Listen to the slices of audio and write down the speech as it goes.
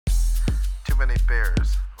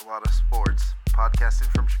bears, a lot of sports.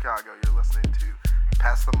 Podcasting from Chicago, you're listening to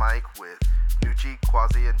Pass the Mic with Nucci,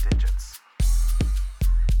 Quasi, and Digits.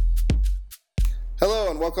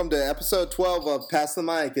 Hello and welcome to episode 12 of Pass the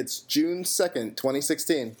Mic. It's June 2nd,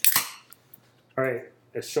 2016. All right,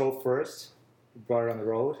 it's show first. We brought it on the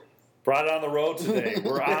road. Brought it on the road today.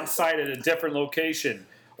 We're on site at a different location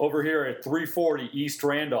over here at 340 East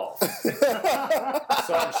Randolph. So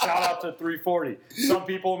shout out to 340. Some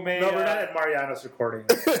people may... No, we're not at Mariano's recording.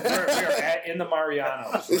 we are in the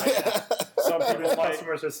Marianos right now. Some people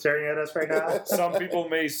Customers are staring at us right now. Some people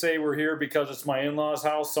may say we're here because it's my in-laws'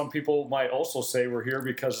 house. Some people might also say we're here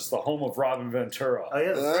because it's the home of Robin Ventura. Oh,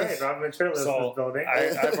 yeah, that's right. Robin Ventura lives in this building.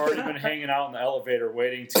 I've already been hanging out in the elevator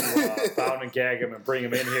waiting to bound and gag him and bring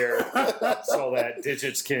him in here so that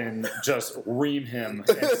Digits can just ream him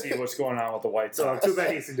and see what's going on with the White Sox. Too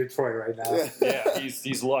bad he's in Detroit right now. Yeah,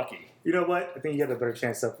 he's lucky. You know what? I think you have a better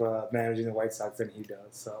chance of managing the White Sox than he does.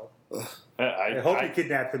 So I hope you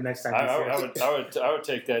kidnap him next time. I would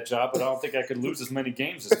take that job, but I don't think I could lose as many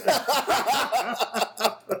games as that.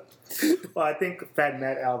 Well, I think Fat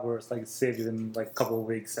Matt Albert saved it in a couple of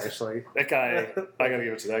weeks actually. That guy, I gotta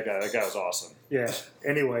give it to that guy. That guy was awesome. Yeah.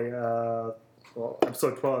 Anyway,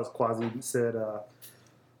 episode 12, as Quasi said,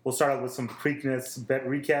 we'll start out with some Preakness bet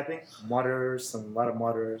recapping. Mutters, and a lot of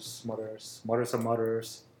mutters. Mutters and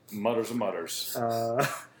mutters.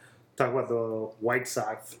 Talk about the White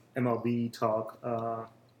Sox MLB talk.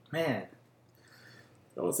 Man,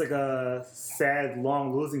 that was like a sad,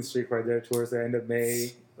 long losing streak right there towards the end of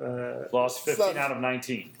May. Lost 15 out of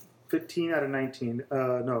 19. 15 out of 19.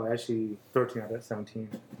 No, actually 13 out of 17.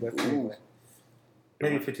 But anyway.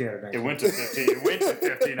 Maybe 15 out of 19. It went to 15. It went to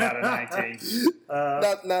 15 out of 19.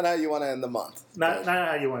 Not how you want to end the month. Not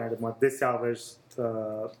how you want to end the month. They salvaged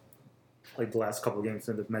the last couple of games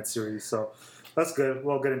in the Met series, so that's good.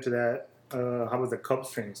 We'll get into that. How was the Cubs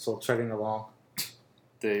training? Still chugging along?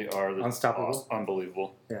 They are unstoppable,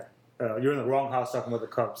 unbelievable. Yeah, you're in the wrong house talking about the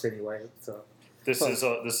Cubs anyway. So this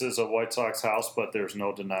is a White Sox house, but there's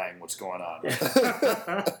no denying what's going on.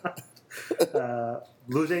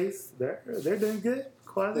 Blue Jays, they're doing good.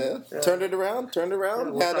 Yeah. Turned it around. Yeah,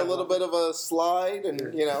 Had a little bit of a slide and,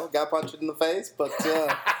 got punched in the face, but they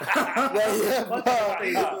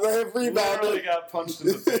rebounded. Literally got punched in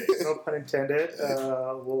the face. No pun intended.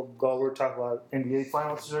 We'll go over and talk about NBA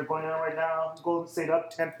finals that are going on right now. Golden State up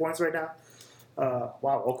 10 points right now.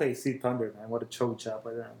 Wow, OKC Thunder, man. What a choke job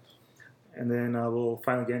by them. And then we'll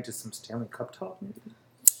finally get into some Stanley Cup talk, maybe.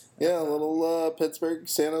 Yeah, a little Pittsburgh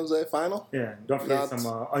San Jose final. Yeah, don't forget some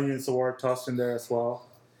Onions Award tossed in there as well.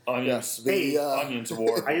 Onions, yes, Onions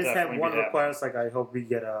Award. I just have one request. I hope we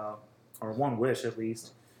get or one wish at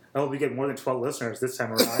least. I hope we get more than 12 listeners this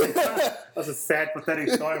time around. That's a sad, pathetic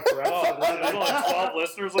story for us. Oh, there's only 12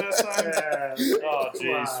 listeners last time? Yeah. Oh,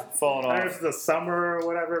 jeez, falling off. There's the summer or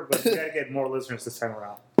whatever, but we gotta get more listeners this time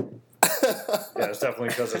around. Yeah, it's definitely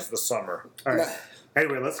because it's the summer. All right.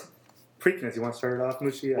 Anyway, let's. Preakness, you want to start it off,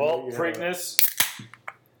 Mushi? Well, Preakness,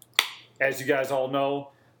 as you guys all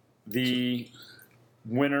know, the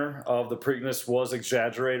winner of the Preakness was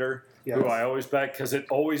Exaggerator, who I always bet because it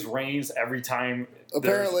always rains every time.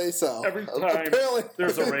 Apparently so. Every time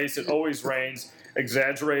there's a race, it always rains.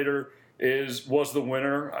 Exaggerator was the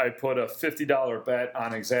winner. I put a $50 bet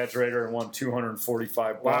on Exaggerator and won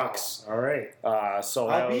 $245. Wow. All right. So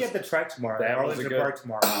I'll be at the track tomorrow. That was a good Park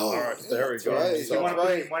tomorrow. Oh, all right, there we go. Right. If you want to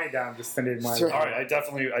put your money down, just send it in my. Right. All right, I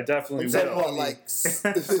definitely will.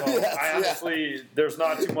 So I honestly, there's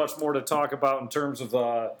not too much more to talk about in terms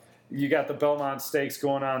of you got the Belmont Stakes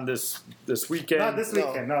going on this weekend. Not this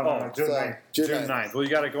weekend, no, June 9th. June 9th. Well, you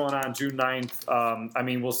got it going on June 9th. I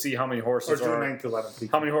mean, we'll see how many horses Or June 9th to 11th.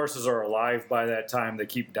 How many horses are alive by that time. They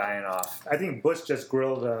keep dying off. I think Bush just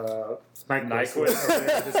grilled Nyquist.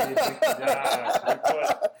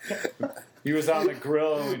 Yeah, he was on the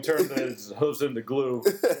grill and we turned his hooves into glue.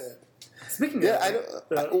 Speaking of,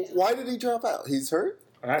 why did he drop out? He's hurt?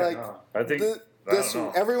 I don't know. I think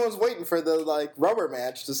everyone's waiting for the rubber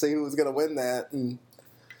match to see who was going to win that. And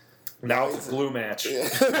now it's a glue match. Yeah.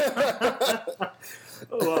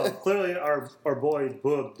 Well, clearly our boy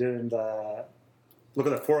Boog didn't look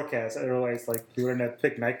at the forecast. Otherwise, he wouldn't have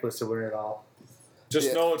picked Nyquist to win it all.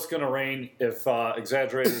 Just know it's going to rain if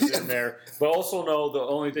Exaggerator's in there. But also know the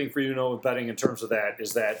only thing for you to know with betting in terms of that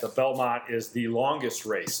is that the Belmont is the longest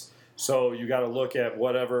race. So you got to look at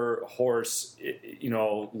whatever horse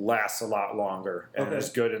lasts a lot longer and is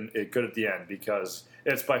good at the end because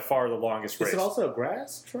it's by far the longest race. Is it also a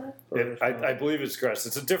grass track? I believe it's grass.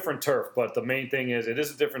 It's a different turf, but the main thing is it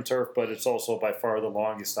is a different turf, but it's also by far the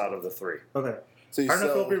longest out of the three. Okay. So I don't know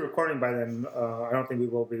if we'll be recording by then. I don't think we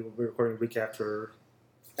will be. We'll be recording a week after.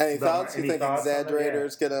 Any thoughts? You any think thoughts on that?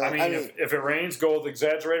 Exaggerator's gonna? I mean, if it rains, go with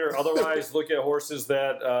Exaggerator. Otherwise, look at horses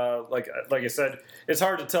that, like I said, it's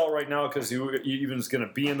hard to tell right now because he even is going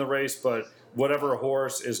to be in the race. But whatever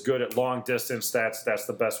horse is good at long distance, that's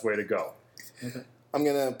the best way to go. Okay. I'm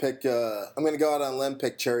gonna pick. I'm gonna go out on a limb.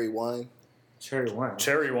 Pick Cherry Wine. Cherry wine.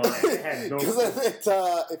 Cherry wine.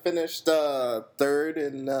 Because it finished third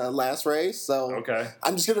in last race, so Okay.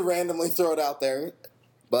 I'm just gonna randomly throw it out there,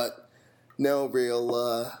 but no real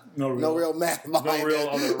math behind No real it.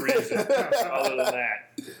 other reason other than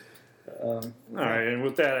that. All All right, and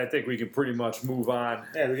with that, I think we can pretty much move on.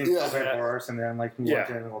 Yeah, we can Yeah. cover that horse and then like move Yeah. on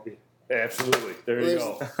to it will be. Absolutely. There you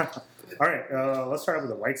go. All right, let's start with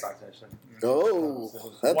the White Sox actually. Oh,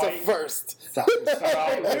 that's a White. first. Start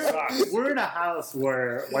out with the Sox. We're in a house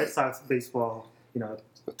where White Sox baseball,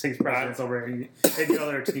 takes precedence over any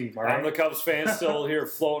other team. All I'm the right. Cubs fan still here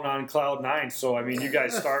floating on cloud nine, so I mean, you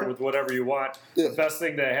guys start with whatever you want. Yeah. The best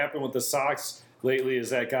thing that happened with the Sox lately is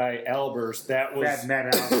that guy Albers. That was Bad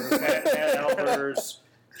Matt Albert. Matt Albers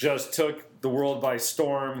just took the world by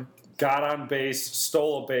storm. Got on base,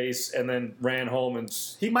 stole a base, and then ran home and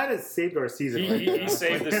He might have saved our season. right he now.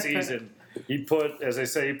 saved the season. He put, as I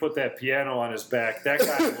say, he put that piano on his back. That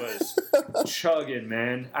guy was chugging,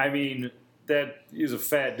 man. I mean, he was a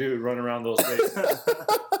fat dude running around those bases.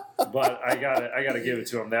 But I gotta give it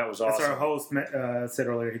to him. That was As awesome. our host said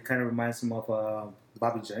earlier, he kind of reminds him of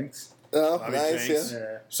Bobby Jenks. Oh, Bobby nice. Jenks. Yeah.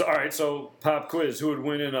 Yeah. So all right, so pop quiz: who would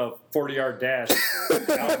win in a 40-yard dash,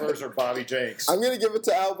 Albers or Bobby Jenks? I'm gonna give it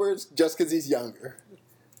to Albert just because he's younger.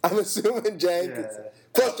 I'm assuming Jenks. Yeah.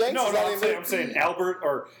 Plus, Jenks No, is not I'm even. saying Albert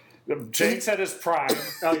or Jenks at his prime.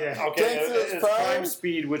 Oh yeah. Okay, Jenks at his his prime? prime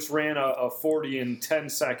speed, which ran a 40 in 10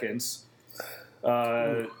 seconds.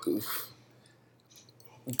 That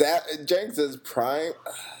Jenks is prime.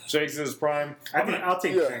 Jenks at his prime. I'll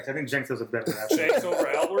take Yeah. Jenks. I think Jenks was a better athlete. Jenks over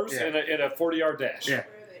Albers Yeah. in a 40-yard dash. Yeah.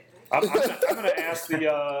 I'm gonna ask the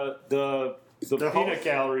peanut host.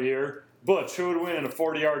 gallery here. Butch, who would win in a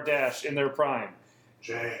 40-yard dash in their prime?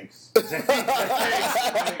 Jenks. Oh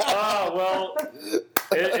well,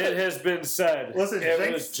 it has been said. Listen, it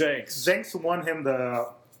Jenks- was Jenks. Jenks won him the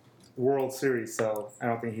World Series, so I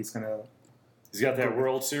don't think he's gonna. He's got that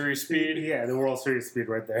World Series speed. Yeah, the World Series speed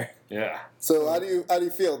right there. Yeah. So how do you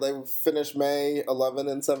feel? They finished May 11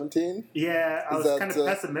 and 17. Yeah, I Is was that, kind of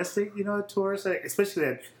pessimistic, towards it, especially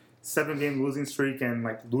that 7-game losing streak and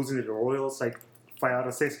like losing to the Royals, like 5 out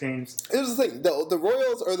of 6 games. Here's the thing: the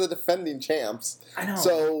Royals are the defending champs. I know.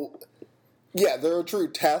 So, yeah, they're a true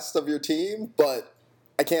test of your team, but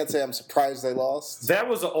I can't say I'm surprised they lost. That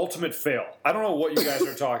was the ultimate fail. I don't know what you guys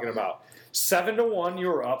are talking about. 7-1, you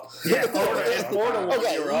were up. Yeah, 4-1,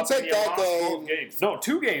 Okay, you were you up. take and you that lost game. both games. No,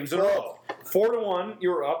 2 games in a row. 4-1,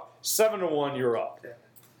 you were up. 7-1, you're up. Yeah.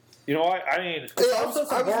 You know, I mean, It's I also was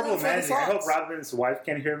some rooting horrible for the managing. I hope Sox. Robin's wife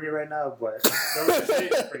can't hear me right now, but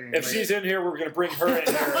if she's in here, we're going to bring her in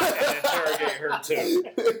here and interrogate her too.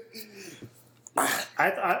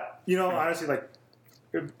 honestly, like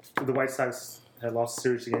if the White Sox had lost the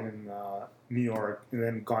series again in New York and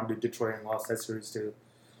then gone to Detroit and lost that series too,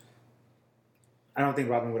 I don't think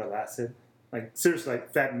Robin would have lasted. Like seriously,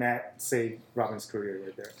 like Fat Matt saved Robin's career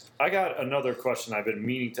right there. I got another question I've been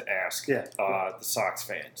meaning to ask Yeah. the Sox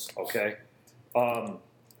fans, okay?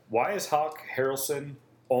 Why is Hawk Harrelson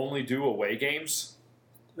only do away games?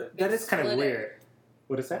 That is kind of Split it. weird.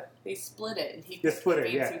 What is that? They split it, and he They picked split the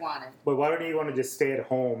it, games yeah. he wanted. But why would he want to just stay at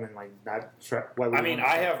home and like not try? Why would I he mean,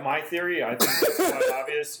 wanna- I have my theory. I think it's quite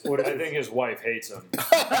obvious. What is I it? think his wife hates him.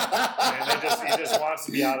 And he just wants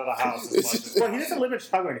to be out of the house as much as Well, he doesn't live in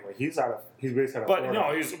Chicago anyway. He's based out of But Florida.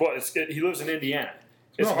 no, he lives in Indiana.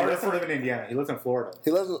 It's No, he harder doesn't for live in Indiana. He lives in Florida.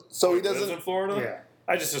 He doesn't. So he lives doesn't. in Florida. Yeah.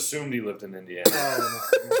 I just assumed he lived in Indiana. Oh,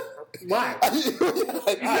 no. Why? He's from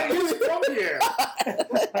here.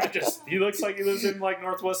 He looks like he lives in like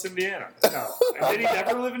Northwest Indiana. No. Did he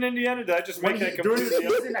never live in Indiana? Did I just make that During the completely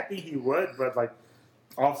up? season, I think he would, but like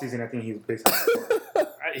off season, I think he was based out of Florida.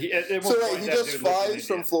 At So one wait, point he that just dude lived in flies from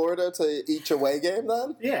Indiana. Florida to each away game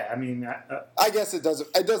then? Yeah, I mean, I guess it doesn't.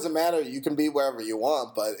 It doesn't matter. You can be wherever you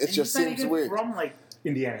want, but it and just he's not seems even weird. from like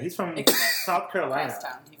Indiana. He's from Except South Carolina.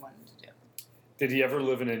 Crosstown, he wanted to do. Did he ever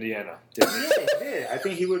live in Indiana? Did he? Yeah, he did. I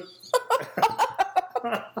think he would.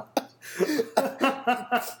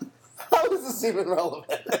 How is this even relevant?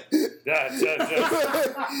 I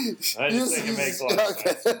just think it makes a lot of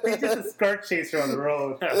sense. He's just a skirt chaser on the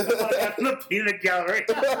road. Like in the peanut gallery.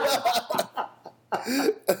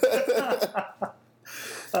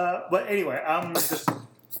 But anyway,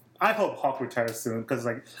 I hope Hawk retires soon because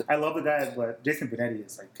like I love the guy, but Jason Benetti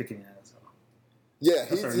is like kicking ass. So. Yeah,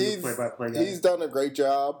 That's our new play-by-play guy. he's done a great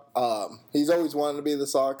job. He's always wanted to be the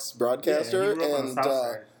Sox broadcaster, Yeah, he grew up on the and South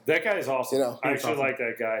Side. That guy is awesome. You know, I actually awesome. like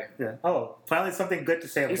that guy. Yeah. Oh, finally something good to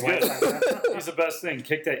say about He's the White good. Sox. He's the best thing.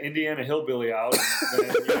 Kick that Indiana hillbilly out, and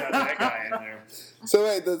then you got that guy in there. so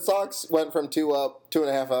wait, the Sox went from 2 up,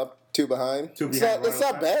 2.5 up, 2 behind. Two It's behind, not, it's one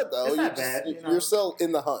not up. bad though. It's You're not bad, you know. You're still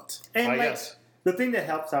in the hunt. And I like guess. the thing that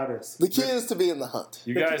helps out is The key is to be in the hunt.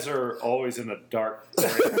 You guys are always in a dark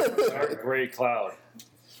gray cloud.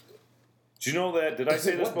 Do you know that? Did I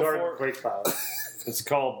say this what dark before? gray cloud. It's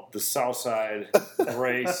called the Southside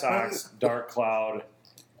Gray Sox Dark Cloud.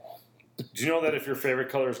 Do you know that if your favorite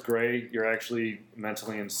color is gray, you're actually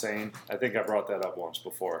mentally insane? I think I brought that up once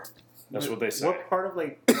before. That's what they say. What part of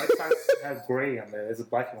like White Sox have gray on there? Is it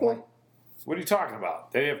black and white? What are you talking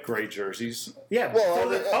about? They have gray jerseys. Yeah, Well, so I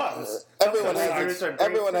mean, they're Cubs. everyone Some has jerseys are a, gray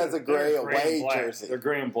everyone too. has a They're gray and away black. jersey. They're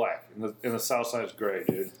gray and black. In the South side is gray,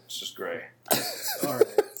 dude. It's just gray. All right.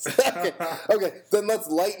 okay, then let's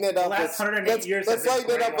lighten it The up. last 108 let's years let's have been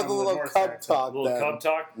lighten it great up with a on the little north Cub side. talk. A little then. Cub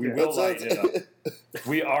talk. We Yeah. will Let's- lighten it up.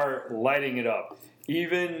 We are lighting it up.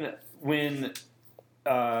 Even when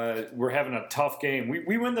we're having a tough game,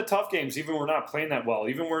 we win the tough games even when we're not playing that well,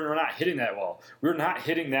 even when we're not hitting that well. We're not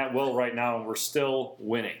hitting that well right now, and we're still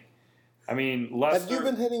winning. I mean, Lester... Have you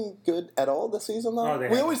been hitting good at all this season, though? No, they we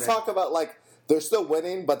haven't always been. talk about, like, they're still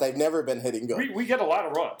winning, but they've never been hitting good. We get a lot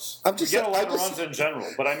of runs. I'm just we get a saying- lot of runs in general.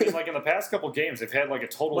 But, I mean, like, in the past couple games, they've had, like, a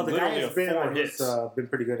total Well, the guy literally has of been, 4 hits. been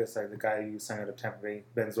pretty good. It's like the guy you signed out of Tampa Bay,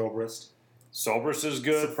 Ben Zobrist. Zobrist is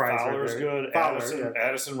good. Surprise Fowler's right there. good. Fowler,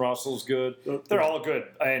 Addison Russell's good. They're all good.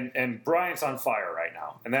 And Bryant's on fire right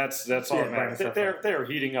now. And that's all Yeah, that matters. Bryant's on fire. They're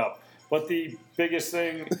heating up. But the biggest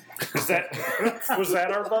thing is that was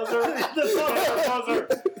that our buzzer? Was that our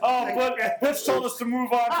buzzer? Oh, but Butch told us to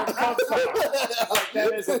move on from Cubs talk. Like,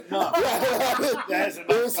 that is enough. That is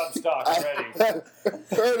enough Cubs talk already.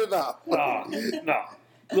 Heard enough. No.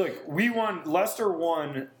 Look, we won. Lester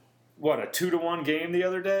won, what, a 2-1 game the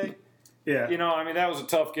other day? Yeah. You know, I mean, that was a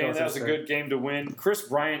tough game. That was That was a insane. good game to win. Chris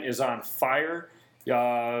Bryant is on fire.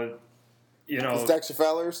 You know, Is Dexter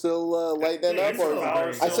Fowler still lighting it Yeah, up? he's still Or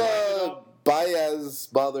Fowler's I still lighting it saw up. Baez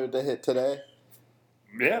bothered to hit today.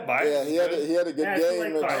 yeah, Biden. Yeah, he had a good Yeah, I feel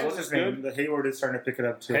game. like, Bryant what's was his name? The Hayward is starting to pick it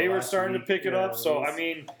up too. Hayward's Last starting to week, pick it yeah, up. So, he's- I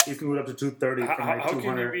mean, he's moved up to 230 from like how can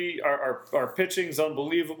 200. you be? Our pitching's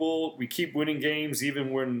unbelievable. We keep winning games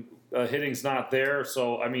even when hitting's not there.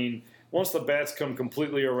 So, I mean, once the bats come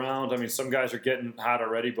completely around, I mean, some guys are getting hot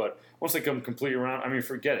already, but once they come completely around, I mean,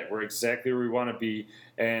 forget it. We're exactly where we want to be.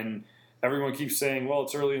 And everyone keeps saying, well,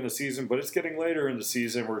 it's early in the season, but it's getting later in the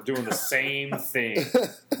season. We're doing the same thing.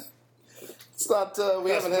 It's not.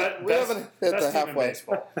 We haven't hit the best team in halfway.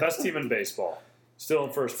 baseball. Best team in baseball. Still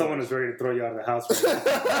in first Someone place. is ready to throw you out of the house right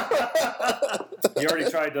now. He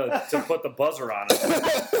already tried to put the buzzer on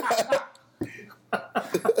it.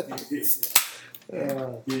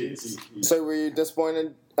 So were you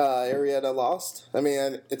disappointed Arrieta lost? I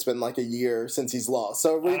mean, it's been like a year since he's lost.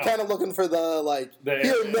 So we're know. kind of looking for the like. The-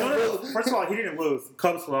 here, No, no. First of all, he didn't lose.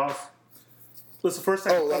 Cubs lost. It was the first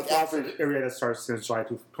time Oh, like Cubs lost after- since Arrieta started since July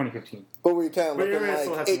 2015. But we kind of But looking Arrieta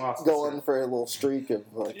still like has some it losses, going yeah. for a little streak of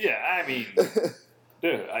like. Yeah, I mean,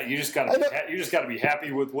 dude, you just I know- gotta be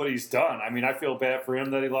happy with what he's done. I mean, I feel bad for him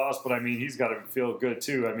that he lost, but I mean, he's got to feel good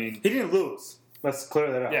too. I mean, He didn't lose. Let's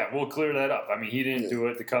clear that up. yeah, we'll clear that up. I mean, he didn't Yeah. do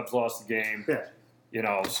it. The Cubs lost the game. Yeah. You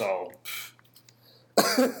know, so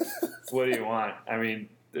what do you want? I mean,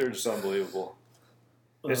 they're just unbelievable.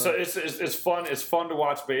 It's fun. It's fun to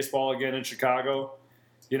watch baseball again in Chicago.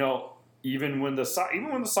 You know, even when the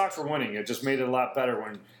Sox were winning, it just made it a lot better.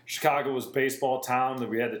 When Chicago was baseball town, that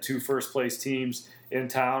we had the 2 first place teams in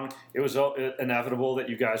town, it was inevitable that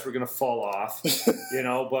you guys were going to fall off. You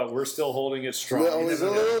know, but we're still holding it strong. Always a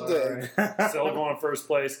little dig. Still going first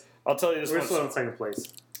place. I'll tell you this We're much. still in second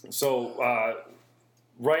place. So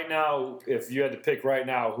right now, if you had to pick right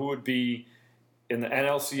now, who would be in the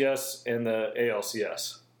NLCS and the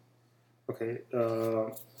ALCS? Okay.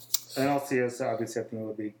 NLCS, obviously, I think it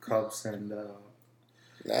would be Cubs and. I'm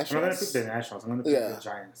not going to pick Nationals. the Nationals. I'm going to pick Yeah. the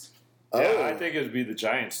Giants. Yeah, I think it would be the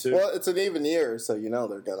Giants too. Well, it's an even year, so you know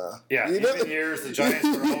they're gonna. Yeah, you know even years, the Giants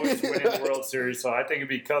are always winning the World Series, so I think it'd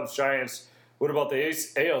be Cubs, Giants. What about the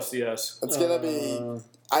ALCS? It's gonna be.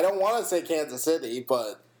 I don't want to say Kansas City,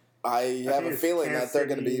 but I have a feeling that they're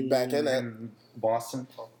gonna be back in it. Boston.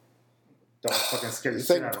 Don't fucking scare the You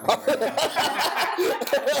shit think? out of me. Right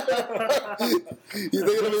now. You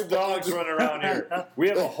think it'll be Dogs running around here. We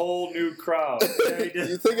have a whole new crowd.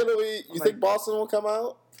 You think it'll be? You think Boston will come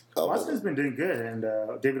out? Oh, Boston's been doing good,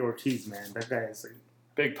 and David Ortiz, man, that guy is.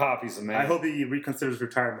 Big Poppy's a man. I hope he reconsiders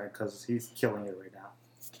retirement because he's killing it right now.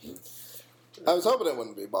 I was hoping it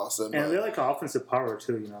wouldn't be Boston. And they're like offensive power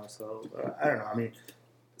too, you know. So I don't know. I mean,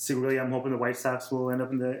 secretly, I'm hoping the White Sox will end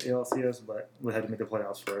up in the ALCS, but we'll have to make the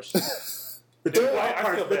playoffs first. The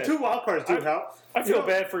two wild cards do help. I feel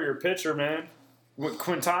bad for your pitcher, man.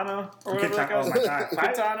 Quintana or whatever that guy's. Oh my God.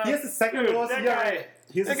 Quintana. He has the second lowest ERA.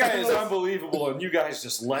 That guy is unbelievable, and you guys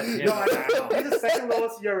just let him down. He's the second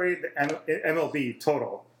lowest ERA in MLB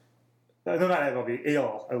total. No, not MLB,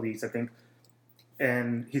 AL at least, I think.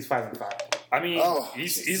 And he's 5-5. I mean,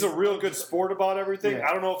 he's a real good sport about everything. Yeah.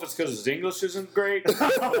 I don't know if it's because his English isn't great.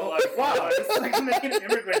 Wow, it's like making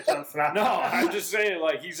immigrant jokes now. No, I'm just saying,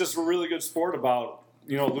 like, he's just a really good sport about,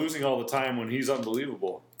 losing all the time when he's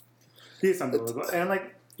unbelievable. He's unbelievable. And,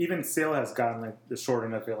 like, even Sale has gotten, like, the short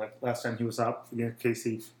end of it. Like, last time he was up against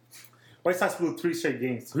KC. White Sox blew 3 straight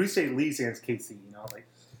games, 3 straight leads against KC, like.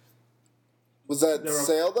 Was that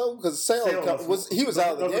Sale, though? Because Sale was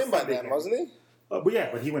out of the game by then, wasn't he?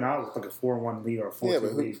 But he went out with like a 4-1 lead or a 4-2 lead. Yeah,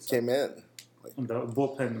 but who came in? The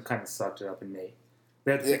bullpen kind of sucked it up in May.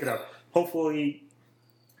 They had to pick it up. Hopefully,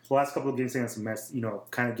 the last couple of games against the Mets,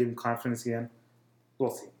 kind of give him confidence again.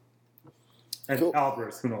 We'll see. And cool.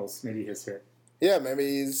 Alvarez, who knows? Maybe his hit. Yeah, maybe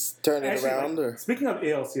he's turning it around. Speaking of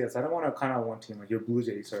ALCS, I don't want to kind of one team. Like your Blue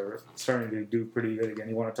Jays are starting to do pretty good again.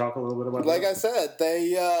 You want to talk a little bit about Like that? I said,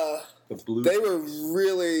 they were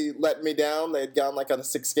really letting me down. They had gone like on a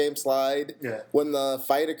 6-game slide when the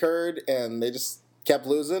fight occurred, and they just kept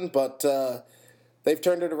losing. But they've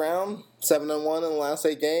turned it around. 7-1 in the last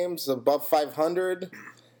 8 games, above 500.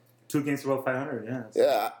 2 games above 500. Yeah.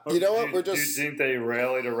 Yeah. You know what? Do you think they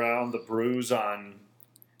rallied around the bruise on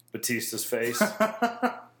Batista's face?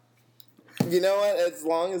 You know what? As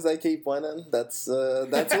long as they keep winning, that's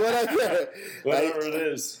what I care. Whatever it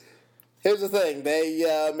is. Here's the thing.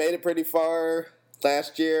 They made it pretty far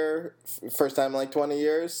last year, first time in like 20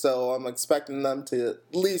 years, so I'm expecting them to at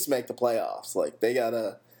least make the playoffs. Like they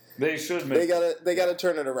should make they gotta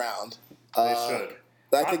turn it around. They should.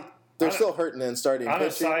 I think they're still hurting and starting on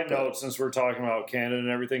pitching. On a side note, since we're talking about Canada and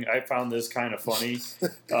everything, I found this kind of funny.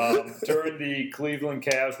 During the Cleveland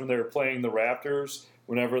Cavs, when they were playing the Raptors,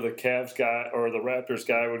 whenever the Cavs guy or the Raptors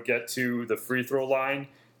guy would get to the free throw line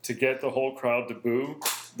to get the whole crowd to boo,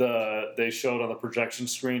 they showed on the projection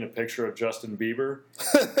screen a picture of Justin Bieber,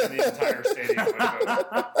 and the entire stadium would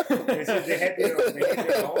boo. They had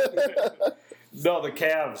their own? No, the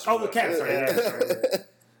Cavs. Oh, the Cavs. Sorry.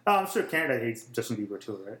 I'm sure Canada hates Justin Bieber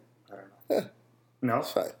too, right? I don't know. No?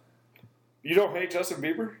 It's fine. You don't hate Justin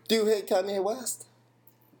Bieber? Do you hate Kanye West?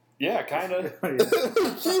 Yeah, kind of. You kind of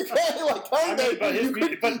like Kanye. I mean,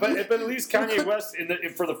 but at least Kanye West,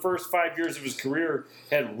 for the first 5 years of his career,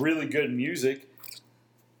 had really good music.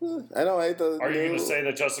 I don't hate the. Are you going to say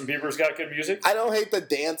that Justin Bieber's got good music? I don't hate the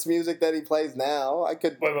dance music that he plays now. I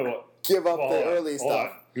could give up the early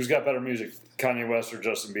stuff. Who's got better music, Kanye West or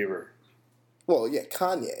Justin Bieber? Well, yeah,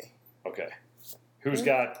 Kanye. Okay. Who's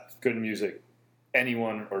got good music?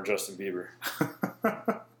 Anyone or Justin Bieber?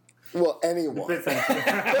 Well, anyone.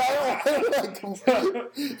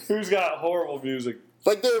 Who's got horrible music?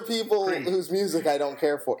 Like, there are people whose music I don't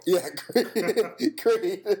care for. Yeah,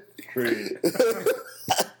 Creed.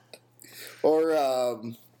 Or,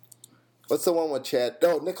 what's the one with Chad?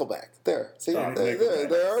 Oh, Nickelback. There. See,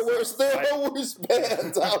 there are worse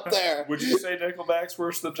bands out there. Would you say Nickelback's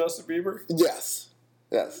worse than Justin Bieber? Yes.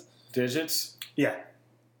 Digits? Yeah.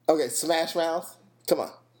 Okay, Smash Mouth. Come on.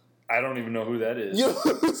 I don't even know who that is.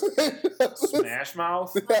 Smash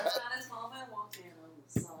Mouth? Look at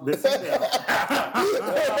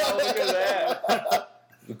that.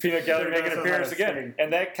 The Peanut Gallery making an appearance again.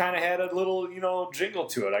 And that kind of had a little, jingle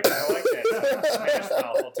to it. I kind of like that. Smash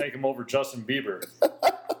Mouth. I'll take him over Justin Bieber.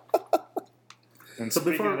 And so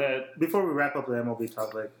before we wrap up the MLB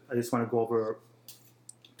talk, I just want to go over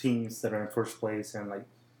teams that are in first place and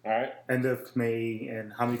all right, end of May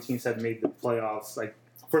and how many teams have made the playoffs. Like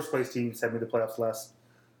first place teams have made the playoffs last,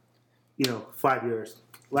 5 years.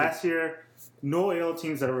 Last year, no AL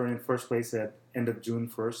teams that were in first place at end of June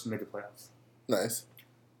 1st made the playoffs. Nice.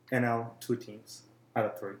 NL, 2 teams out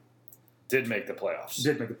of 3 did make the playoffs.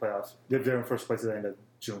 They're in first place at the end of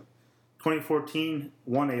June. 2014,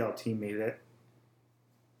 1 AL team made it.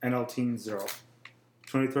 NL team 0.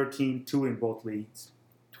 2013, 2 in both leagues.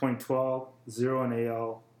 2012, 0 in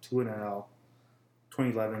AL, 2 in NL.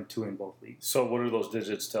 2011, 2 in both leagues. So what do those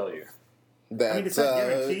digits tell you? That it's not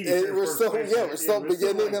guaranteed. We're still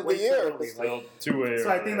beginning of the year. Still 2A. So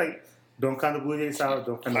I think don't count the Blue Jays out.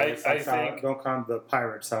 Don't count the Red Sox out. Don't count the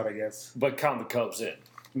Pirates out. I guess. But count the Cubs in.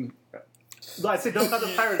 No, I said don't count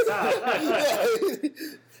the Pirates out.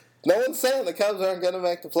 No one's saying the Cubs aren't going to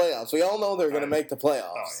make the playoffs. We all know they're going to make the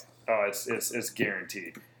playoffs. Oh, it's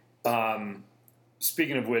guaranteed.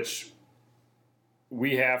 speaking of which,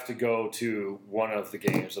 we have to go to one of the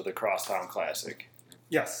games of the Crosstown Classic.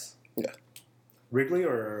 Yes. Yeah. Wrigley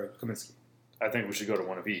or Comiskey? I think we should go to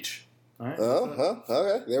one of each. All right.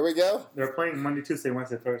 Okay. There we go. They're playing Monday, Tuesday,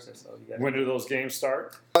 Wednesday, Thursday. So you When do those games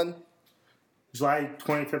start? July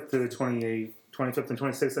 25th to the 28th. 25th and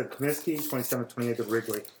 26th at Comiskey, 27th, 28th at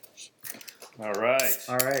Wrigley. All right.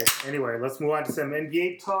 All right. Anyway, let's move on to some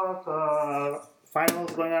NBA talk.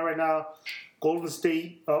 Finals going on right now. Golden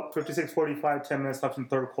State up 56-45, 10 minutes left in the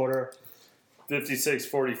third quarter.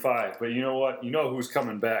 56-45. But you know what? You know who's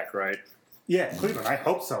coming back, right? Yeah, Cleveland. I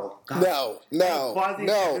hope so. God. No.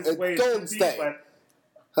 It's Golden State.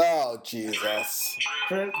 Oh, Jesus.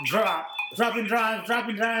 Dropping dimes.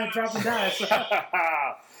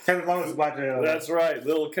 Kevin Love is about to. That's right.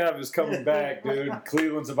 Little Kev is coming back, dude.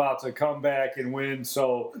 Cleveland's about to come back and win.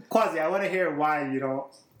 So, Quasi, I want to hear why you don't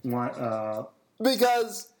want.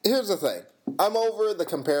 Because here's the thing. I'm over the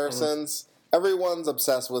comparisons. Everyone's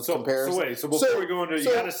obsessed with comparisons. So before we go into it,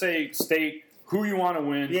 you got to state who you want to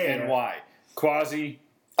win and why. Quasi.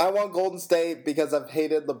 I want Golden State because I've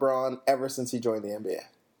hated LeBron ever since he joined the NBA.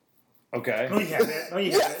 Okay. No,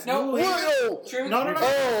 you haven't. No, true. No.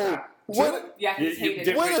 What? Yeah, he's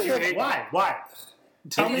hated. Why?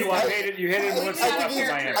 Tell me why. You hated him once he left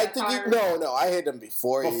Miami. I hate him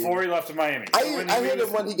before he left to Miami. I hated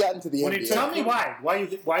him when he got into the NBA. Tell me why. Why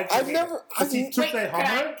did you Because he took that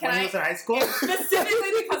Hummer when he was in high school?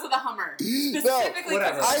 Specifically because of the Hummer. Specifically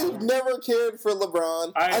because of the Hummer. I've never cared for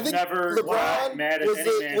LeBron. I think LeBron mad at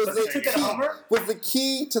any man. Was the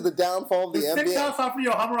key to the downfall of the NBA. $6 off for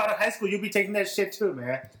your Hummer out of high school, you'll be taking that shit too,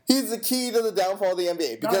 man. He's the key to the downfall of the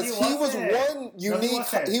NBA because he was one unique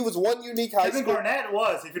high school. Kevin Garnett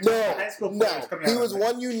was. If you're talking high school players coming out. He was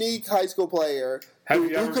one unique high school player who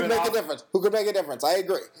could make a difference. Who could make a difference? I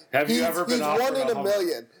agree. Have you ever been offered one in a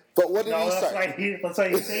million. But what did he start? That's why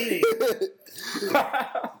he's hating.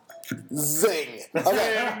 Zing.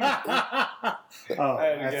 Okay.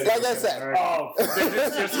 Like I said.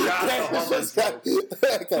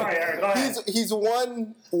 He's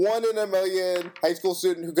one in a million high school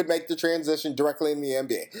student who could make the transition directly in the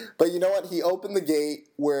NBA. But you know what? He opened the gate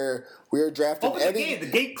where we were drafted Eddie. The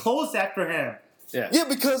gate closed after him. Yeah,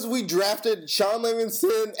 because we drafted Sean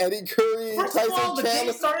Livingston, Eddie Curry, Tyson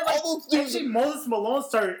Chandler. All those dudes. Actually, Moses Malone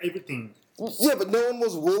started everything. Yeah, but no one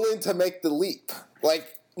was willing to make the leap.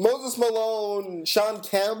 Like Moses Malone, Sean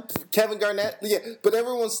Kemp, Kevin Garnett. Yeah, but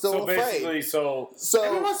everyone's still afraid. So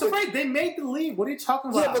everyone's afraid. They made the leap. What are you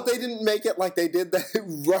talking about? Yeah, but they didn't make it like they did that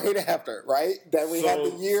right after, right? Then we had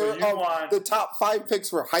the year of the top 5 picks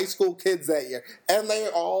for high school kids that year, and they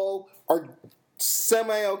all are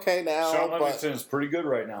semi-okay now. Sean Livingston is pretty good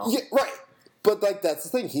right now. Yeah, right. But, that's the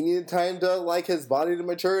thing. He needed time to, his body to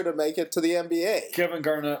mature to make it to the NBA. Kevin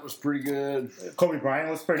Garnett was pretty good. Kobe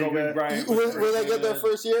Bryant was pretty good. Were they good their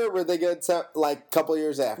first year, or were they good, a couple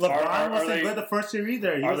years after? LeBron wasn't good the first year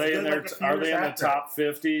either. Are they in the top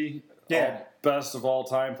 50 best of all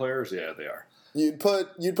time players? Yeah, they are. You'd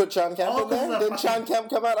put Sean Kemp in there? Didn't Sean Kemp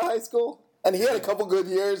come out of high school? And he had a couple good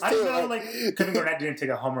years, too. I know, Kevin Garnett didn't take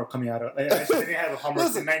a Hummer coming out of... Actually, didn't have a Hummer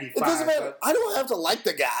in 95. It doesn't matter. I don't have to like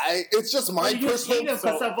the guy. It's just my personal... You hate him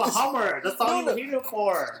because of a Hummer. That's all you hate him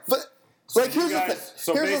for. But, here's the thing.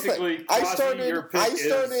 So basically, I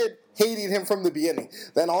started hating him from the beginning.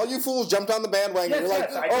 Then all you fools jumped on the bandwagon. You're like,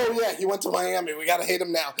 he went to Miami. We got to hate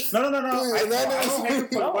him now. No. And I don't hate him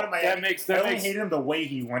for going to Miami. I only hate him the way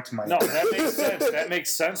he went to Miami. No, that makes sense. That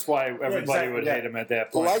makes sense why everybody would hate him at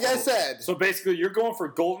that point. Like I said. So basically, you're going for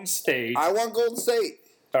Golden State. I want Golden State.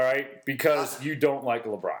 All right, because you don't like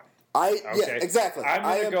LeBron. Yeah, exactly.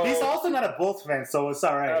 He's also not a Bulls fan, so it's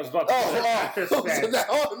all right. I was about to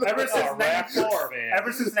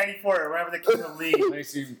Ever since '94, wherever they came in the league,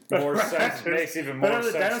 makes even more sense. Makes even more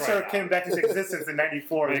sense. The dinosaur came back into existence in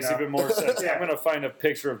 '94. Makes even more sense. I'm going to find a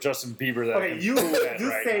picture of Justin Bieber that. Okay, you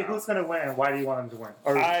say who's going to win and why do you want him to win?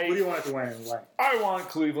 Or who do you want it to win and why? I want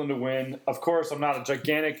Cleveland to win. Of course, I'm not a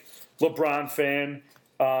gigantic LeBron fan.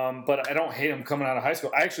 But I don't hate him coming out of high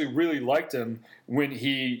school. I actually really liked him when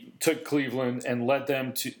he took Cleveland and led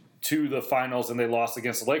them to the finals and they lost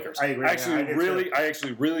against the Lakers. I agree. I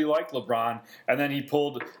actually really liked LeBron, and then he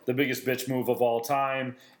pulled the biggest bitch move of all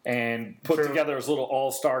time and put together his little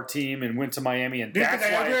all-star team and went to Miami. And that's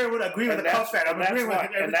why I would agree with the Cubs fan.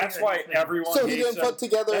 And that's why everyone. So he didn't put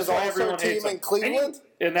together his all-star team in Cleveland,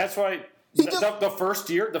 and that's why. The first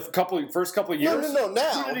year, first couple of years. No.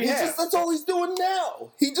 Now that's all he's doing now.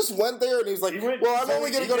 He just went there and he's like, "Well, I'm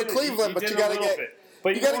only going to go to Cleveland, but you got to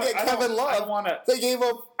get Kevin Love." They gave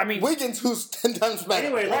up. Wiggins, who's 10 times better.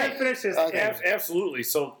 Anyway, let me finish this. Absolutely.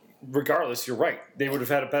 So regardless, you're right. They would have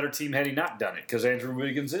had a better team had he not done it because Andrew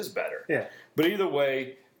Wiggins is better. Yeah. But either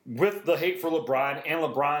way, with the hate for LeBron, and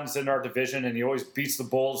LeBron's in our division, and he always beats the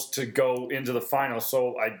Bulls to go into the finals.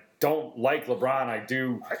 So I don't like LeBron. I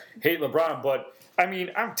do hate LeBron. But, I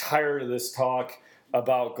mean, I'm tired of this talk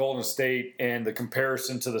about Golden State and the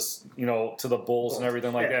comparison to the to the Bulls and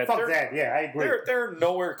everything like that. Fuck that. Yeah, I agree. They're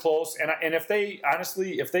nowhere close. And if they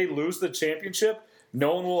lose the championship,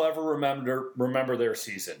 no one will ever remember their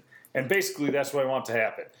season. And basically, that's what I want to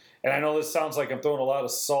happen. And I know this sounds like I'm throwing a lot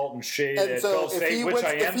of salt and shade at Golden State, which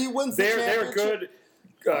I am. If he wins the they're good.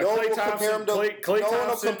 No one will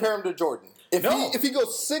compare him to Jordan. If he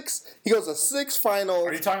goes 6, he goes to 6 finals.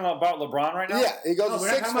 Are you talking about LeBron right now? Yeah, he goes to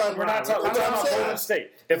 6 finals. We're not talking about Golden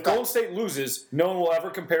State. If Golden State loses, no one will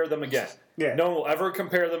ever compare them again. Yeah. No one will ever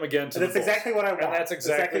compare them again to the Bulls. That's exactly what I want. And that's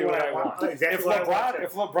exactly what I want.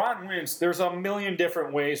 If LeBron wins, there's a million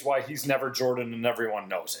different ways why he's never Jordan and everyone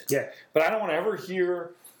knows it. Yeah. But I don't want to ever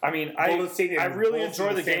hear... I mean, I really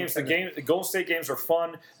enjoy the games. The Golden State games are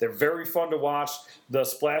fun. They're very fun to watch. The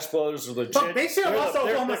Splash Brothers are legit. But they should also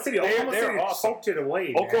Oklahoma City. Oklahoma City awesome. choked it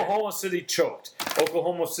away. Oklahoma City choked.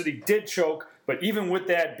 Oklahoma City did choke. But even with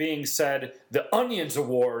that being said, the Onions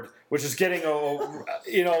Award, which is getting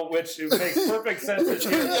which makes perfect sense this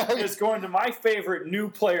year, is going to my favorite new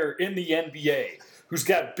player in the NBA, who's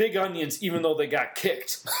got big onions even though they got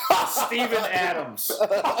kicked. Steven Adams.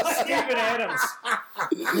 Steven Adams.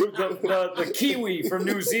 The Kiwi from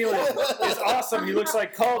New Zealand is awesome. He looks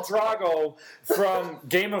like Khal Drogo from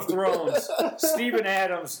Game of Thrones. Steven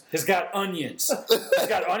Adams has got onions. He's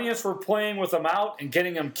got onions for playing with them out and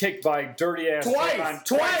getting them kicked by dirty-ass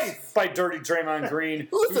Twice by dirty Draymond Green.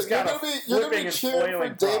 Listen, you're going to be cheering for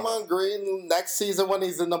Draymond Green next season when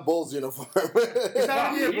he's in the Bulls uniform. He's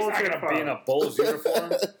not going to be in a Bulls uniform.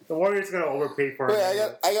 The Warriors are going to overpay for him.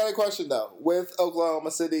 Wait, I got a question though. With Oklahoma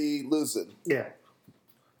City losing,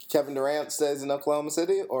 Kevin Durant stays in Oklahoma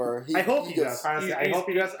City, or I hope he does. Honestly, I hope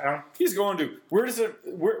he does. He's going to. Where does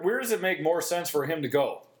it make more sense for him to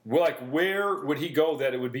go? Where would he go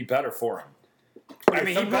that it would be better for him? I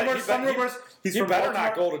mean, he better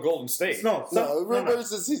not go to Golden State.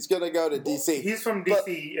 Rumors is he's going to go to DC. He's from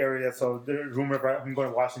DC area, so the rumor about him going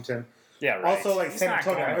to Washington. Yeah, right. Also, like San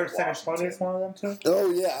Antonio. I heard San Antonio is one of them too.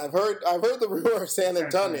 Oh yeah, I've heard the rumor of San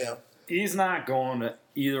Antonio. He's not going to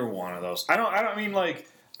either one of those. I don't mean like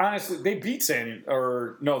honestly. They beat they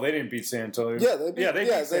didn't beat San Antonio. Yeah, they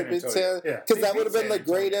beat San Antonio. Because that would have been the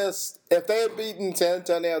greatest if they had beaten San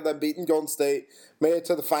Antonio, then beaten Golden State, made it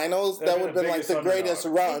to the finals. That would have been like the greatest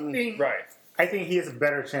run. Right. I think he has a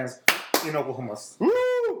better chance in Oklahoma.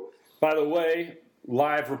 Woo! By the way,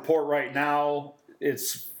 live report right now.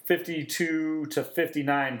 It's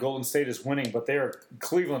 52-59. Golden State is winning, but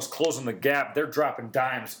Cleveland's closing the gap. They're dropping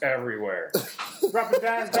dimes everywhere. dropping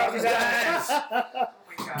dimes. Dropping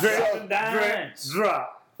dimes.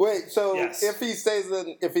 Drop. Wait, so if he stays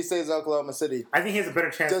in Oklahoma City, I think he has a better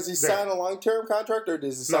chance. Does he sign a long-term contract or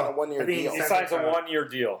does he sign a 1-year deal? He signs a 1-year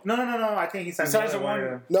deal. No. I think he signs a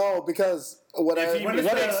 1-year. No, because he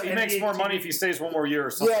makes more money if he stays one more year or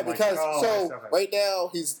something. Yeah, because right now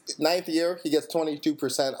he's 9th year. He gets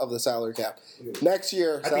 22% of the salary cap. Next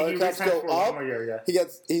year, salary caps go up.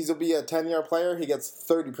 He'll be a 10-year player. He gets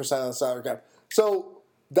 30% of the salary cap. So.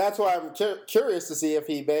 That's why I'm curious to see if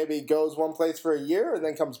he maybe goes one place for a year and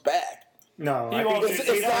then comes back. No,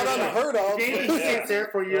 it's not unheard of. He stays there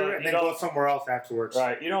for a year and then goes somewhere else afterwards.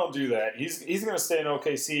 Right, you don't do that. He's going to stay in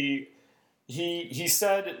OKC. He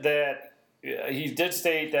said that he did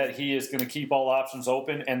state that he is going to keep all options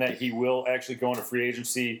open and that he will actually go into free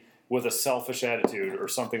agency with a selfish attitude or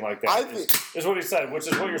something like that. Is what he said, which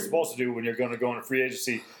is what you're supposed to do when you're going to go into free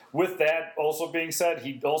agency. With that also being said,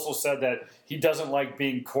 he also said that he doesn't like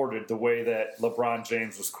being courted the way that LeBron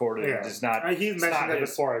James was courted. Yeah. It's not. He mentioned that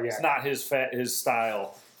before. Yeah. It's not his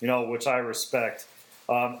style, which I respect.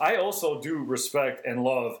 I also do respect and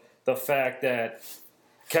love the fact that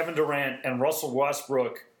Kevin Durant and Russell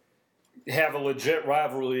Westbrook have a legit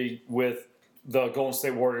rivalry with the Golden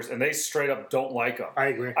State Warriors, and they straight up don't like him. I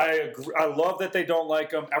agree. I love that they don't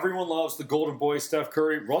like him. Everyone loves the Golden Boy, Steph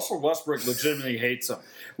Curry. Russell Westbrook legitimately hates him,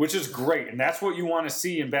 which is great, and that's what you want to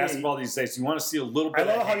see in basketball these days. You want to see a little bit.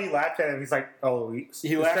 I love how he laughed at him. He's like, "Oh,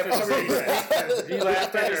 he laughed at his defense. He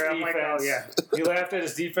laughed at his defense. Like, oh, yeah. He laughed at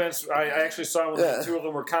his defense. I actually saw when the two of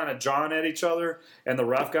them were kind of jawing at each other, and the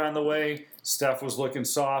ref got in the way. Steph was looking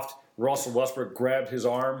soft. Russell Westbrook grabbed his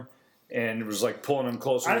arm and it was like pulling him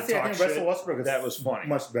closer. Honestly, to I talk think Russell shit. Westbrook is That was funny.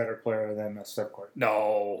 Much better player than Steph Curry.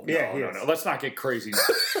 No. Let's not get crazy.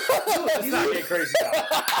 Let's not get crazy now.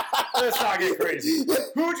 Let's not get crazy.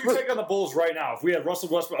 Who would you take on the Bulls right now? If we had Russell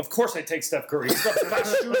Westbrook, of course I'd take Steph Curry. He's the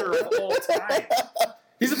best shooter of all time.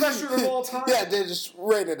 He's the best shooter of all time. Yeah, they just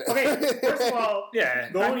rated it. Okay, first of all,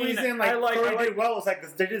 the only reason Curry did well was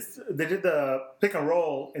they did the pick and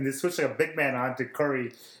roll and they switched a big man onto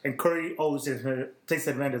Curry, and Curry always takes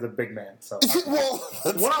advantage of the big man. So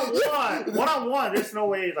one on one, there's no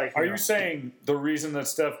way. Are you saying the reason that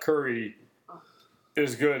Steph Curry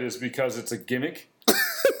is good is because it's a gimmick?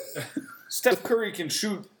 Steph Curry can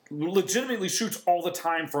legitimately shoots all the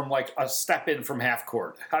time from like a step in from half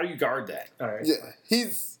court. How do you guard that? All right. Yeah,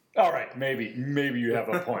 he's all right. Maybe you have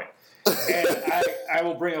a point. And I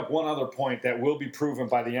will bring up one other point that will be proven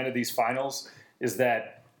by the end of these finals is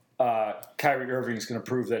that Kyrie Irving is going to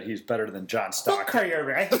prove that he's better than John Stockton. Kyrie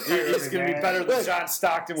Irving. I hate Kyrie Irving. He's going to be better than John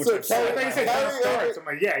Stockton. Which Kyrie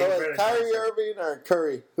Irving or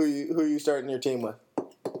Curry? Who you starting your team with?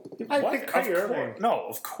 I pick Kyrie Irving. No,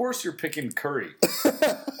 of course you're picking Curry.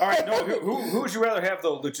 All right, no. Who would you rather have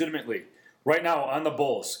though? Legitimately, right now on the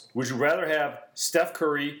Bulls, would you rather have Steph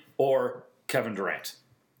Curry or Kevin Durant?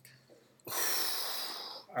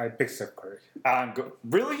 I pick Steph Curry.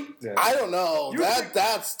 Really? Yeah. I don't know.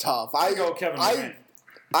 That's tough. I go Kevin Durant.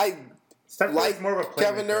 I like more of a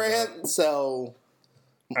Kevin Durant, so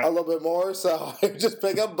a little bit more. So I just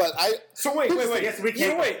pick him. But So wait. Yes, we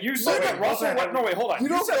can. So wait. You said that Russell. No, wait. Hold on. You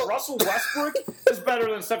said Russell Westbrook is better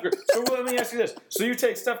than Steph Curry. So let me ask you this: so you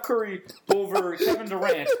take Steph Curry over Kevin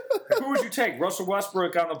Durant? Who would you take? Russell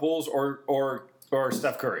Westbrook on the Bulls or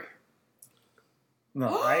Steph Curry?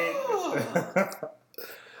 No,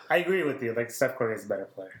 I agree with you. Like Steph Curry is a better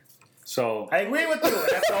player. So I agree with you.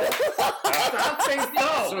 That's all. Stop saying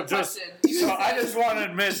so. So I just want to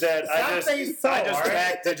admit that I just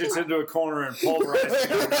backed Digits into a corner and pulverized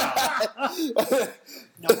him out.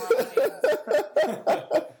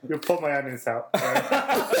 You pull my onions out. Right?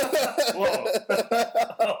 Whoa!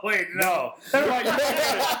 Oh, wait, no.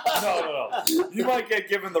 You might get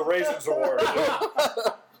given the Raisins Award.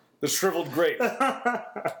 The shriveled grape.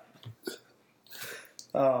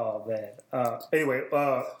 Oh man. Anyway,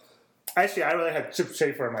 actually, I really had Chip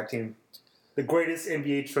Schaefer on my team, the greatest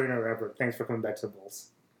NBA trainer ever. Thanks for coming back to the Bulls.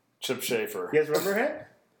 Chip Schaefer. You guys remember him?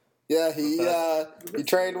 Yeah, he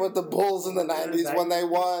trained with the Bulls in the 90s when they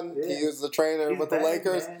won. Yeah. He was the trainer with the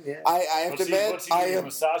Lakers. Yeah. I have to admit, I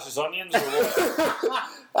massage his onions or what?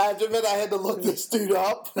 I have to admit, I had to look this dude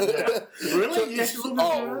up. Yeah. Really?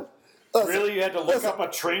 Really? You had to look up a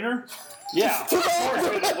trainer? Yeah, of course you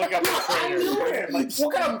had to look up a trainer. Like,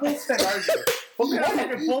 what kind of Bulls fan are you? What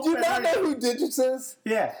kind of Bulls fan are you? Do you not know who Digits is?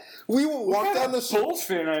 Yeah. We will walk down the street. Bulls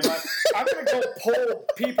fan I'm going to go pull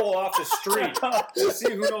people off the street to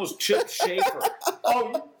see who knows Chip Schaefer.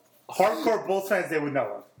 Oh, hardcore Bulls fans, they would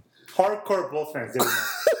know him. Hardcore Bulls fans, they would know him.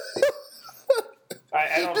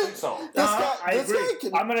 I don't think so. I agree.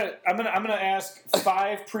 I'm gonna ask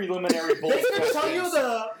 5 preliminary Bulls questions. They can tell you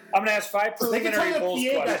I'm gonna ask 5 preliminary Bulls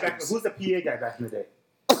questions. Who's the PA guy back in the day?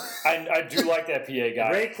 I do like that PA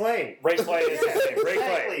guy. Ray Clay. Ray Clay is his name. Ray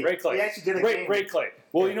Clay. He actually did a game. Ray Clay.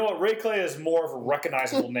 Well, you know what? Ray Clay is more of a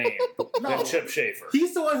recognizable name than Chip Schaefer.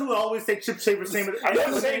 He's the one who always takes Chip Schaefer's name. I'm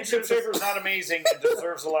not saying Chip Schaefer is not amazing and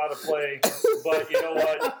deserves a lot of play, but you know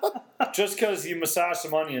what? Just because you massage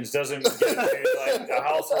some onions doesn't get like a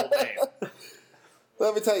household name.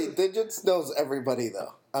 Let me tell you, Digits knows everybody,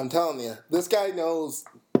 though. I'm telling you. This guy knows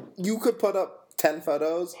you could put up 10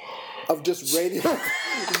 photos of just radio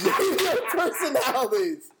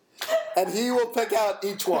personalities, and he will pick out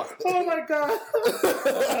each one. Oh, my God.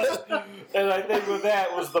 And I think with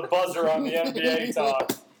that was the buzzer on the NBA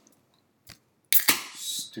talk.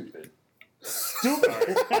 Stupid.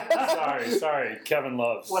 Sorry. Kevin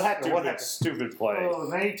Loves. What happened? What happened? Stupid play. Oh,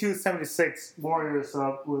 92-76. Warriors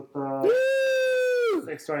up with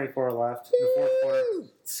 6:24 left in the fourth quarter.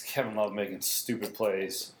 It's Kevin Love making stupid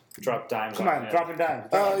plays. Drop dimes on him. Come on, dropping dimes.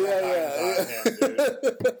 Oh,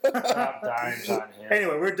 yeah. Drop dimes on him.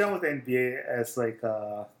 Anyway, we're done with the NBA as,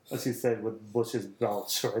 as you said, with Bush's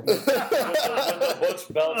belch. Right? With the Bush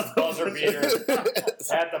belch buzzer beater.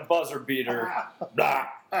 At the buzzer beater. Blah.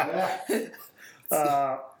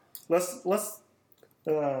 Let's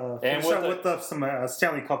finish up with some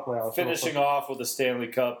Stanley Cup playoffs. Finishing off with the Stanley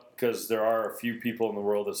Cup, because there are a few people in the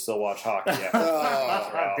world that still watch hockey.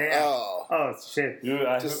 Oh, shit.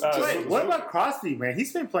 Wait, what about Crosby, man?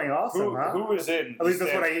 He's been playing awesome, Who is in? At least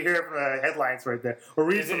that's what I hear from the headlines right there. Or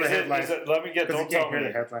read from the headlines. Let me get, don't tell me.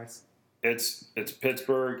 The headlines. It's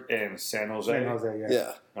Pittsburgh and San Jose. San Jose,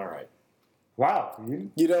 yeah. All right. Wow.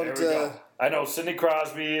 You don't. There we go. I know Sidney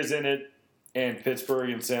Crosby is in it, and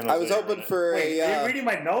Pittsburgh and San Jose. I was hoping for Wait, are you reading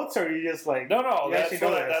my notes, or are you just like... No, that's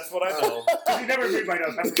what I know. You never read my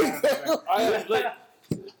notes.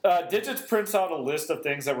 Digits prints out a list of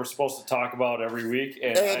things that we're supposed to talk about every week,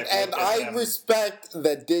 and I respect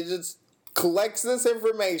that Digits collects this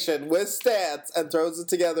information with stats and throws it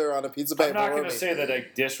together on a piece of paper. I'm not going to say that I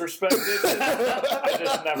disrespect Digits. I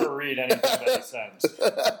just never read anything that he sends.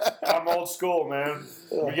 I'm old school, man.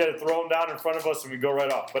 We get it thrown down in front of us and we go right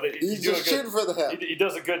off. But he's just shooting for the hip. He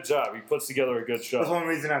does a good job. He puts together a good show. That's one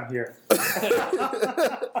reason I'm here.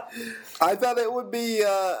 I thought it would be.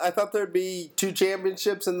 I thought there'd be 2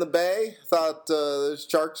 championships in the Bay. I thought the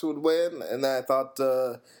Sharks would win, and then I thought,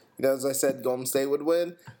 as I said, Golden State would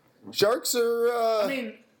win. Sharks are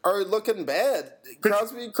looking bad.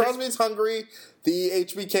 Crosby's hungry. The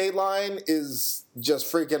HBK line is just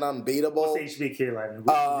freaking unbeatable. What's the HBK line?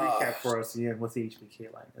 Recap for us, Ian. What's the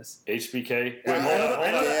HBK line? HBK? I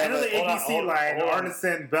know the ABC line,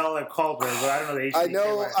 Arneson, Bell, and Calder, but I don't know the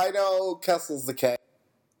HBK line. I know Kessel's the K.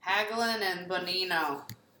 Hagelin and Bonino.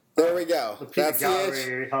 There we go. That's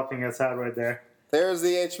the helping us out right there. There's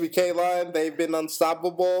the HBK line. They've been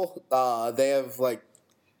unstoppable. They have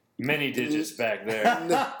many digits back there.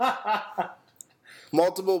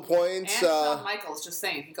 Multiple points. And Shawn Michaels, just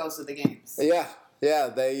saying, he goes to the games. Yeah.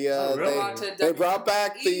 They brought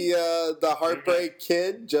back the Heartbreak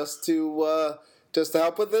Kid just to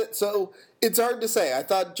help with it. So it's hard to say. I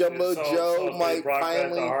thought Jumbo Joe might brought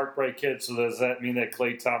finally back the Heartbreak Kid. So does that mean that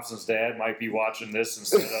Klay Thompson's dad might be watching this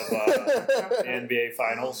instead of NBA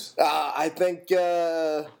Finals? I think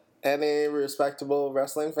any respectable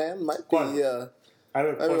wrestling fan might be. I have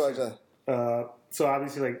a question. So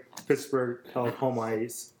obviously, Pittsburgh held home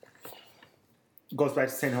ice. Goes back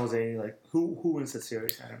to San Jose. Who wins the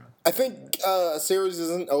series? I don't know. I think a series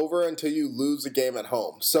isn't over until you lose a game at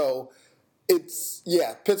home. So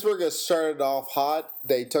Pittsburgh has started off hot.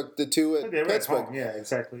 They took the 2 at Pittsburgh. Yeah,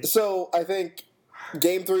 exactly. So I think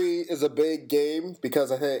Game 3 is a big game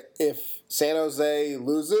because I think if San Jose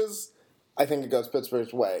loses, I think it goes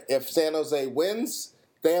Pittsburgh's way. If San Jose wins,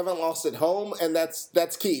 they haven't lost at home, and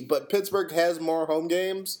that's key. But Pittsburgh has more home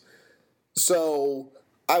games, so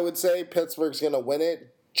I would say Pittsburgh's going to win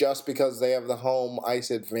it just because they have the home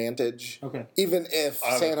ice advantage. Okay. Even if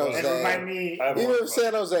San Jose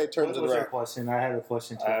turns it around. Question? I have a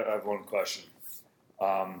question too. I have one question.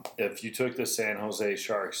 If you took the San Jose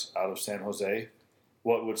Sharks out of San Jose,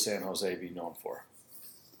 what would San Jose be known for?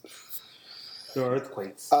 The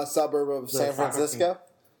Earthquakes. A suburb of San Francisco.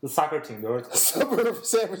 The soccer team, the Earthquakes. Suburb of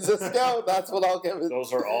San Francisco. That's what I'll give it.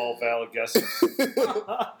 Those are all valid guesses.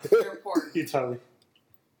 You tell me.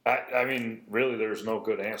 I mean, really, there's no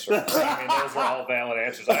good answer. Those are all valid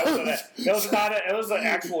answers. It was an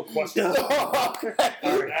actual question.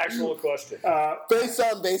 An actual question. Based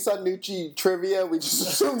on Nucci trivia, we just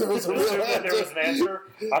assumed there was a real answer. There was an answer.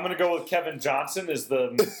 I'm going to go with Kevin Johnson is the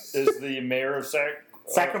mayor of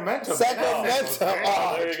Sacramento.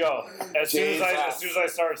 Oh, there you go. As soon as I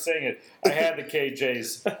started saying it, I had the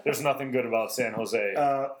KJs. There's nothing good about San Jose.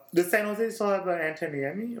 Does San Jose still have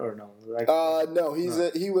Antoniemi or no? No,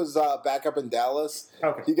 he was back up in Dallas.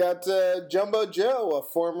 Okay. You got Jumbo Joe, a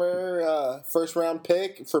former first-round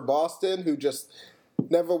pick for Boston, who just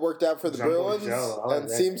never worked out for the Bruins,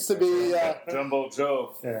 and seems to be Jumbo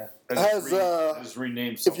Joe. Yeah. Has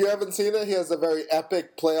renamed something. If you haven't seen it, he has a very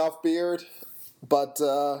epic playoff beard. But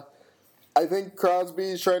I think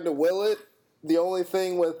Crosby's trying to will it. The only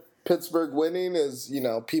thing with Pittsburgh winning is,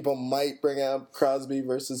 people might bring up Crosby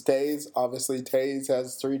versus Taves. Obviously, Taves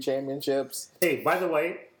has 3 championships. Hey, by the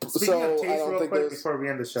way, speaking of Taves real quick before we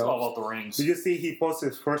end the show. It's all about the rings. Did you see he posted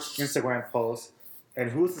his first Instagram post? And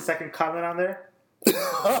who's the second comment on there?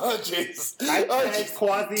 Oh, jeez. I said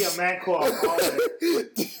Quasi a man called.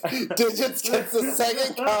 Digits gets the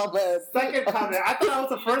second comment. Second comment. I thought that was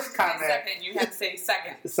the first comment. Second. You had to say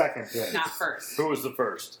second. Second, yeah. Not first. Who was the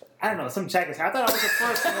first? I don't know, some Czechoslovakian. I thought I was the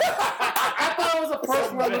first one. I thought I was the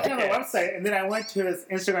first one looking on the website, and then I went to his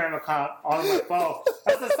Instagram account on my phone.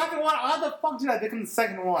 That's the second one. How the fuck did I become the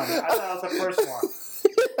second one? I thought it was the first one.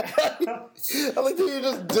 I like that you're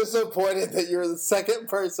just disappointed that you're the second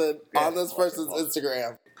person on this person's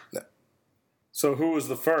Instagram. No. So who was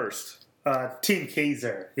the first? Team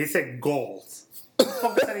Kaiser. He said goals. What the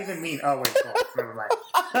fuck does that even mean? Oh, wait, goals. Never mind.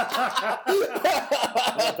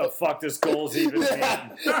 What the fuck does goals even mean?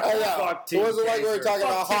 Fuck Team Kaiser. It wasn't like we were talking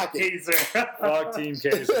about hockey. Fuck Team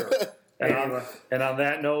Kaiser. And on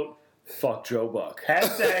that note, fuck Joe Buck.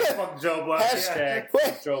 Hashtag fuck Joe Buck. Hashtag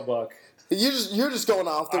fuck Joe Buck. You're just going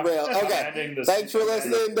off the rail. Okay. Thanks for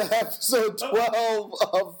listening to episode 12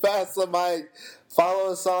 of Pass the Mic.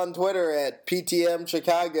 Follow us on Twitter at PTM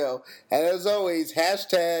Chicago. And as always,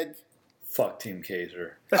 hashtag fuck Team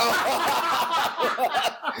Kaiser. and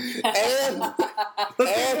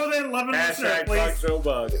let's get more than 11 listeners, please. Fuck Joe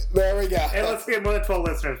Bug. There we go. And let's get more than 12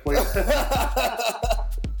 listeners, please.